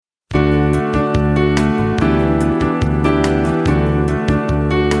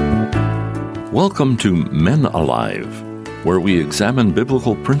Welcome to Men Alive, where we examine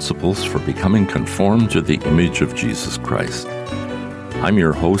biblical principles for becoming conformed to the image of Jesus Christ. I'm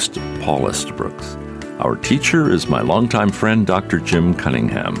your host, Paul Estabrooks. Our teacher is my longtime friend, Dr. Jim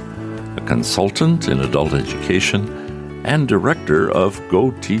Cunningham, a consultant in adult education and director of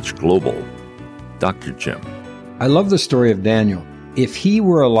Go Teach Global. Dr. Jim. I love the story of Daniel. If he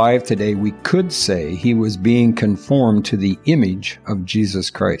were alive today, we could say he was being conformed to the image of Jesus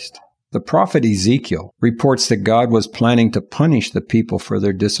Christ. The prophet Ezekiel reports that God was planning to punish the people for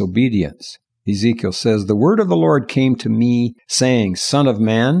their disobedience. Ezekiel says, "The word of the Lord came to me, saying, Son of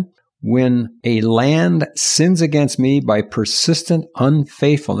man, when a land sins against me by persistent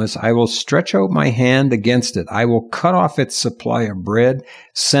unfaithfulness, I will stretch out my hand against it. I will cut off its supply of bread,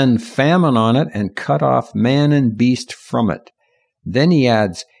 send famine on it, and cut off man and beast from it." Then he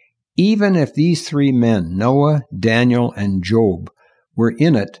adds, "Even if these three men, Noah, Daniel, and Job, were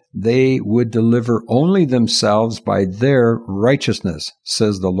in it, they would deliver only themselves by their righteousness,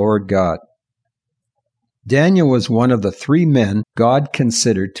 says the Lord God." Daniel was one of the three men God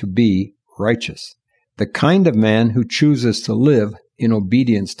considered to be righteous, the kind of man who chooses to live in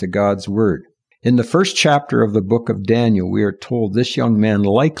obedience to God's word. In the first chapter of the book of Daniel, we are told this young man,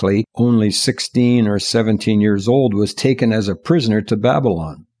 likely only 16 or 17 years old, was taken as a prisoner to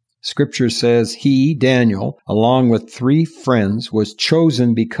Babylon. Scripture says he, Daniel, along with three friends, was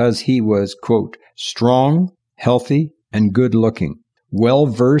chosen because he was, quote, strong, healthy, and good-looking,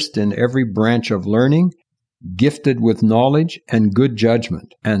 well-versed in every branch of learning, gifted with knowledge and good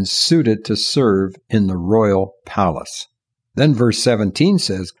judgment, and suited to serve in the royal palace. Then verse 17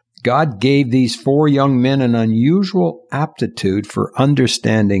 says, God gave these four young men an unusual aptitude for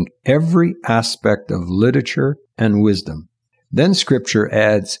understanding every aspect of literature and wisdom. Then Scripture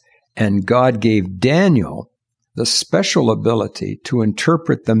adds, and God gave Daniel the special ability to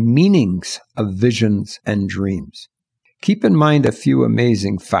interpret the meanings of visions and dreams. Keep in mind a few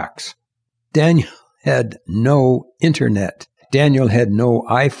amazing facts. Daniel had no internet. Daniel had no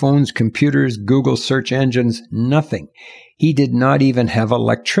iPhones, computers, Google search engines, nothing. He did not even have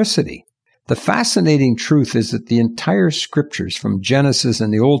electricity. The fascinating truth is that the entire Scriptures, from Genesis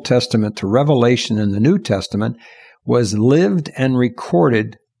in the Old Testament to Revelation in the New Testament, was lived and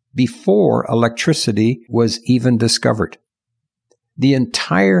recorded before electricity was even discovered. The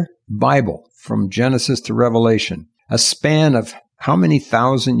entire Bible, from Genesis to Revelation, a span of how many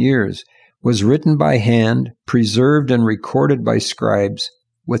thousand years, was written by hand, preserved and recorded by scribes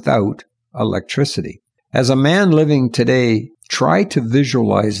without electricity. As a man living today, try to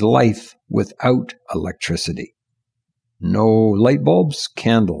visualize life without electricity. No light bulbs,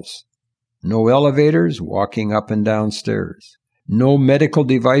 candles. No elevators, walking up and down stairs. No medical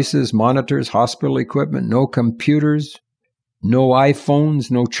devices, monitors, hospital equipment, no computers, no iPhones,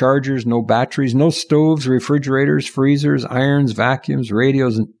 no chargers, no batteries, no stoves, refrigerators, freezers, irons, vacuums,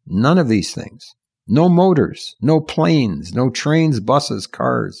 radios, none of these things. No motors, no planes, no trains, buses,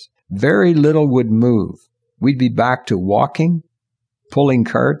 cars. Very little would move. We'd be back to walking, pulling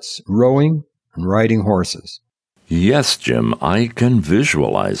carts, rowing, and riding horses. Yes, Jim, I can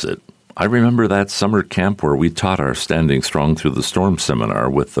visualize it. I remember that summer camp where we taught our Standing Strong Through the Storm seminar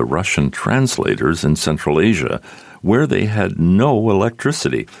with the Russian translators in Central Asia, where they had no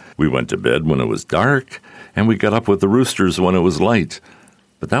electricity. We went to bed when it was dark, and we got up with the roosters when it was light.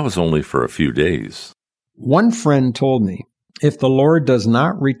 But that was only for a few days. One friend told me, if the Lord does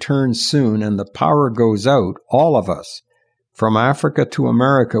not return soon and the power goes out, all of us, from Africa to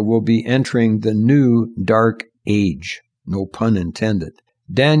America, will be entering the new dark age. No pun intended.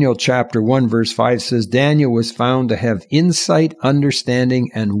 Daniel chapter 1 verse 5 says, Daniel was found to have insight, understanding,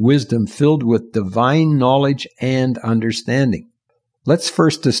 and wisdom filled with divine knowledge and understanding. Let's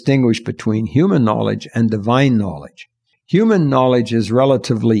first distinguish between human knowledge and divine knowledge. Human knowledge is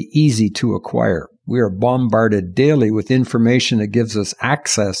relatively easy to acquire. We are bombarded daily with information that gives us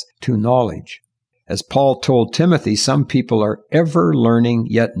access to knowledge. As Paul told Timothy, some people are ever learning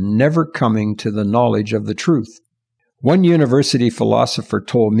yet never coming to the knowledge of the truth. One university philosopher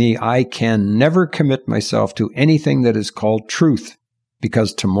told me I can never commit myself to anything that is called truth,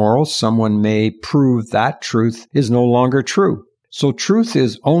 because tomorrow someone may prove that truth is no longer true. So truth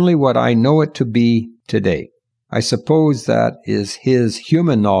is only what I know it to be today. I suppose that is his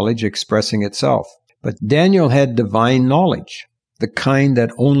human knowledge expressing itself. But Daniel had divine knowledge, the kind that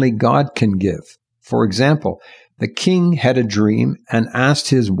only God can give. For example, the king had a dream and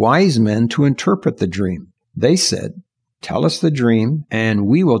asked his wise men to interpret the dream. They said, "Tell us the dream, and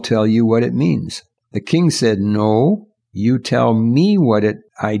we will tell you what it means." The king said, "No, you tell me what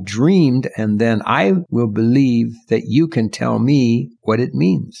I dreamed, and then I will believe that you can tell me what it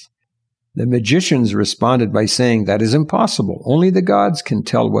means." The magicians responded by saying, "That is impossible. Only the gods can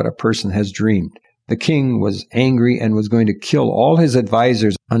tell what a person has dreamed." The king was angry and was going to kill all his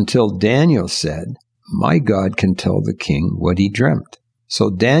advisors until Daniel said, "My God can tell the king what he dreamt." So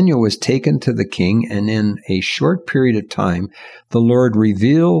Daniel was taken to the king, and in a short period of time, the Lord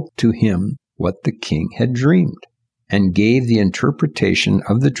revealed to him what the king had dreamed and gave the interpretation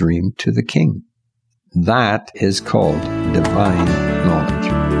of the dream to the king. That is called divine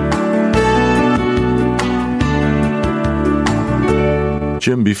knowledge.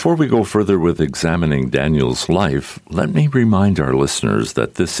 Jim, before we go further with examining Daniel's life, let me remind our listeners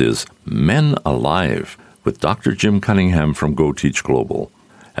that this is Men Alive with Dr. Jim Cunningham from Go Teach Global.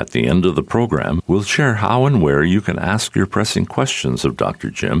 At the end of the program, we'll share how and where you can ask your pressing questions of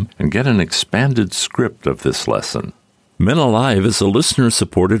Dr. Jim and get an expanded script of this lesson. Men Alive is a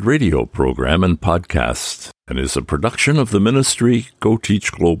listener-supported radio program and podcast and is a production of the ministry Go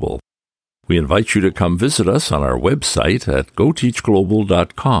Teach Global. We invite you to come visit us on our website at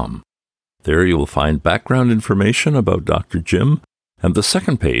goteachglobal.com. There you'll find background information about Dr. Jim, and the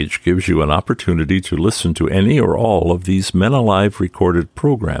second page gives you an opportunity to listen to any or all of these Men Alive recorded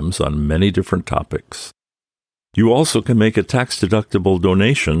programs on many different topics. You also can make a tax-deductible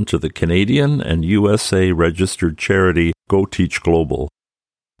donation to the Canadian and USA registered charity Go Teach Global.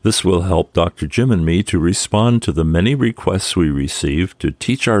 This will help Dr. Jim and me to respond to the many requests we receive to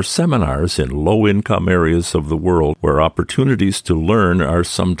teach our seminars in low-income areas of the world where opportunities to learn are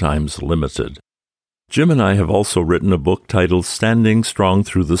sometimes limited. Jim and I have also written a book titled Standing Strong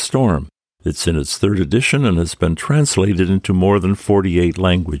Through the Storm. It's in its third edition and has been translated into more than 48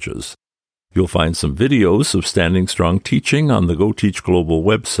 languages. You'll find some videos of Standing Strong teaching on the Go Teach Global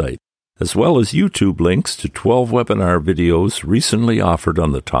website, as well as YouTube links to 12 webinar videos recently offered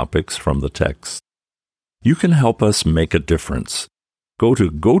on the topics from the text. You can help us make a difference. Go to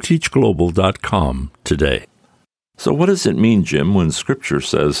goteachglobal.com today. So what does it mean, Jim, when Scripture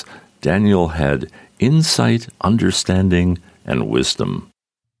says Daniel had insight, understanding, and wisdom?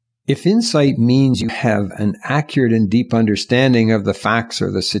 If insight means you have an accurate and deep understanding of the facts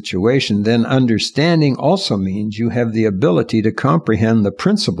or the situation, then understanding also means you have the ability to comprehend the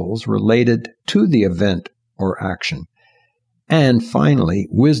principles related to the event or action. And finally,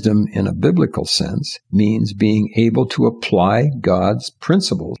 wisdom in a biblical sense means being able to apply God's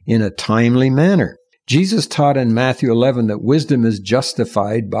principles in a timely manner. Jesus taught in Matthew 11 that wisdom is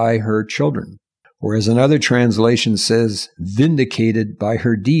justified by her children, whereas another translation says, vindicated by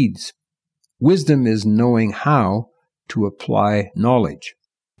her deeds. Wisdom is knowing how to apply knowledge.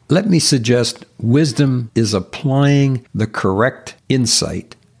 Let me suggest wisdom is applying the correct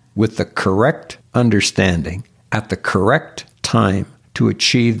insight with the correct understanding at the correct time to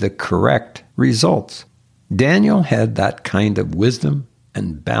achieve the correct results. Daniel had that kind of wisdom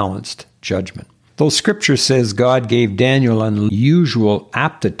and balanced judgment. Though Scripture says God gave Daniel unusual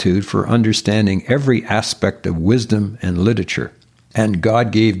aptitude for understanding every aspect of wisdom and literature, and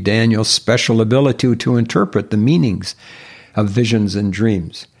God gave Daniel special ability to interpret the meanings of visions and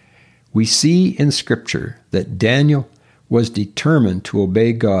dreams, we see in Scripture that Daniel was determined to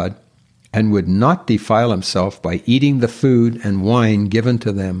obey God and would not defile himself by eating the food and wine given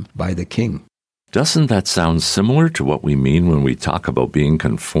to them by the king. Doesn't that sound similar to what we mean when we talk about being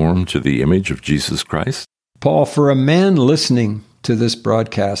conformed to the image of Jesus Christ? Paul, for a man listening to this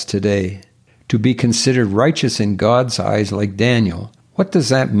broadcast today to be considered righteous in God's eyes like Daniel, what does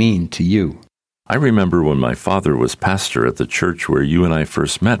that mean to you? I remember when my father was pastor at the church where you and I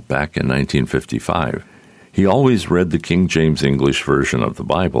first met back in 1955. He always read the King James English version of the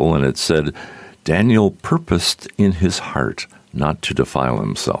Bible, and it said, Daniel purposed in his heart not to defile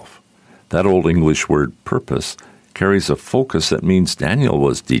himself. That old English word purpose carries a focus that means Daniel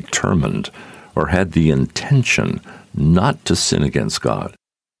was determined or had the intention not to sin against God.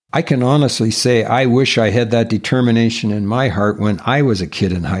 I can honestly say I wish I had that determination in my heart when I was a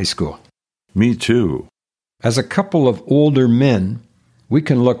kid in high school. Me too. As a couple of older men, we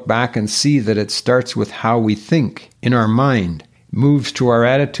can look back and see that it starts with how we think in our mind, moves to our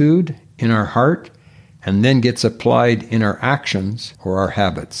attitude in our heart, and then gets applied in our actions or our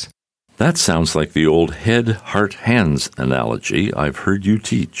habits. That sounds like the old head, heart, hands analogy I've heard you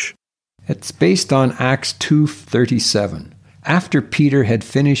teach. It's based on Acts 2:37. After Peter had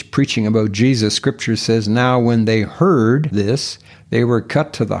finished preaching about Jesus, Scripture says, now when they heard this, they were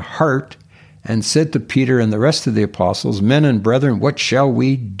cut to the heart and said to Peter and the rest of the apostles, men and brethren, what shall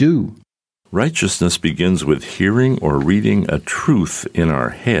we do? Righteousness begins with hearing or reading a truth in our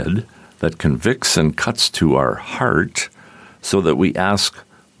head that convicts and cuts to our heart so that we ask,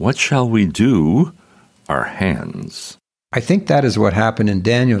 what shall we do? Our hands. I think that is what happened in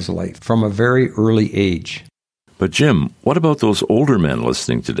Daniel's life from a very early age. But Jim, what about those older men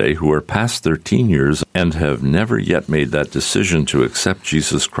listening today who are past their teen years and have never yet made that decision to accept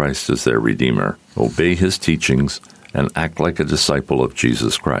Jesus Christ as their Redeemer, obey His teachings, and act like a disciple of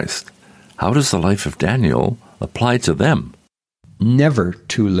Jesus Christ? How does the life of Daniel apply to them? Never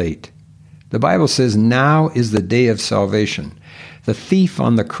too late. The Bible says now is the day of salvation. The thief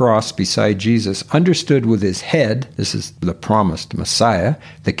on the cross beside Jesus understood with his head, this is the promised Messiah,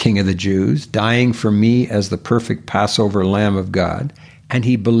 the King of the Jews, dying for me as the perfect Passover Lamb of God, and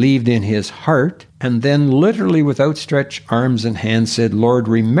he believed in his heart, and then literally with outstretched arms and hands said, Lord,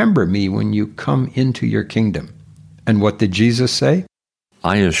 remember me when you come into your kingdom. And what did Jesus say?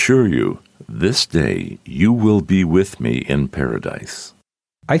 I assure you, this day you will be with me in paradise.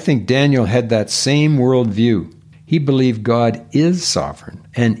 I think Daniel had that same worldview. He believed God is sovereign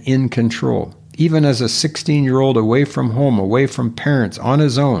and in control. Even as a 16-year-old away from home, away from parents, on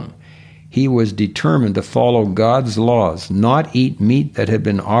his own, he was determined to follow God's laws, not eat meat that had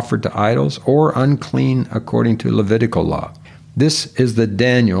been offered to idols or unclean according to Levitical law. This is the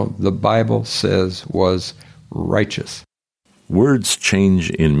Daniel the Bible says was righteous. Words change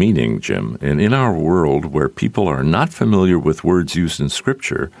in meaning, Jim, and in our world where people are not familiar with words used in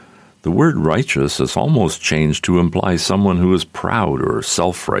Scripture, the word righteous has almost changed to imply someone who is proud or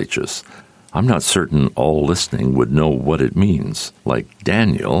self-righteous. I'm not certain all listening would know what it means, like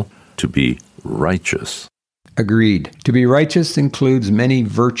Daniel, to be righteous. Agreed. To be righteous includes many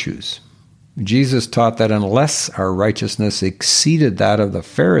virtues. Jesus taught that unless our righteousness exceeded that of the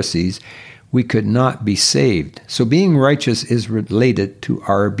Pharisees, we could not be saved. So being righteous is related to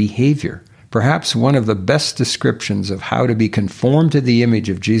our behavior. Perhaps one of the best descriptions of how to be conformed to the image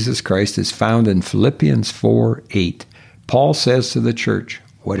of Jesus Christ is found in Philippians 4:8. Paul says to the church,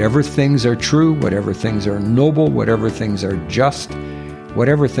 whatever things are true, whatever things are noble, whatever things are just,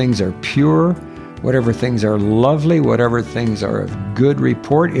 whatever things are pure, whatever things are lovely, whatever things are of good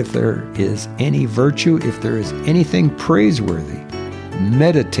report, if there is any virtue, if there is anything praiseworthy,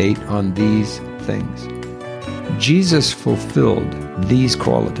 meditate on these things. Jesus fulfilled these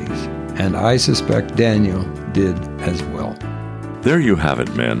qualities, and I suspect Daniel did as well. There you have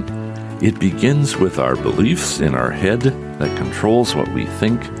it, men. It begins with our beliefs in our head that controls what we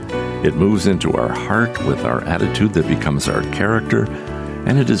think. It moves into our heart with our attitude that becomes our character,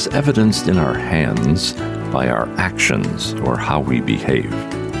 and it is evidenced in our hands by our actions or how we behave.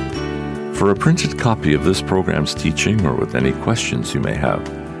 For a printed copy of this program's teaching or with any questions you may have,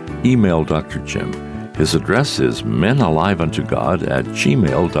 email Dr. Jim. His address is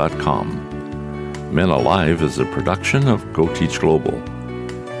menaliveuntogod@gmail.com. Men Alive is a production of Go Teach Global.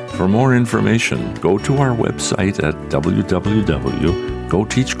 For more information, go to our website at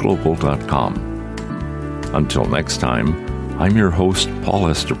www.goteachglobal.com. Until next time, I'm your host, Paul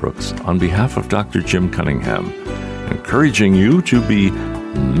Estabrooks, on behalf of Dr. Jim Cunningham, encouraging you to be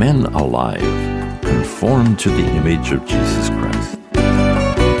men alive, conformed to the image of Jesus Christ.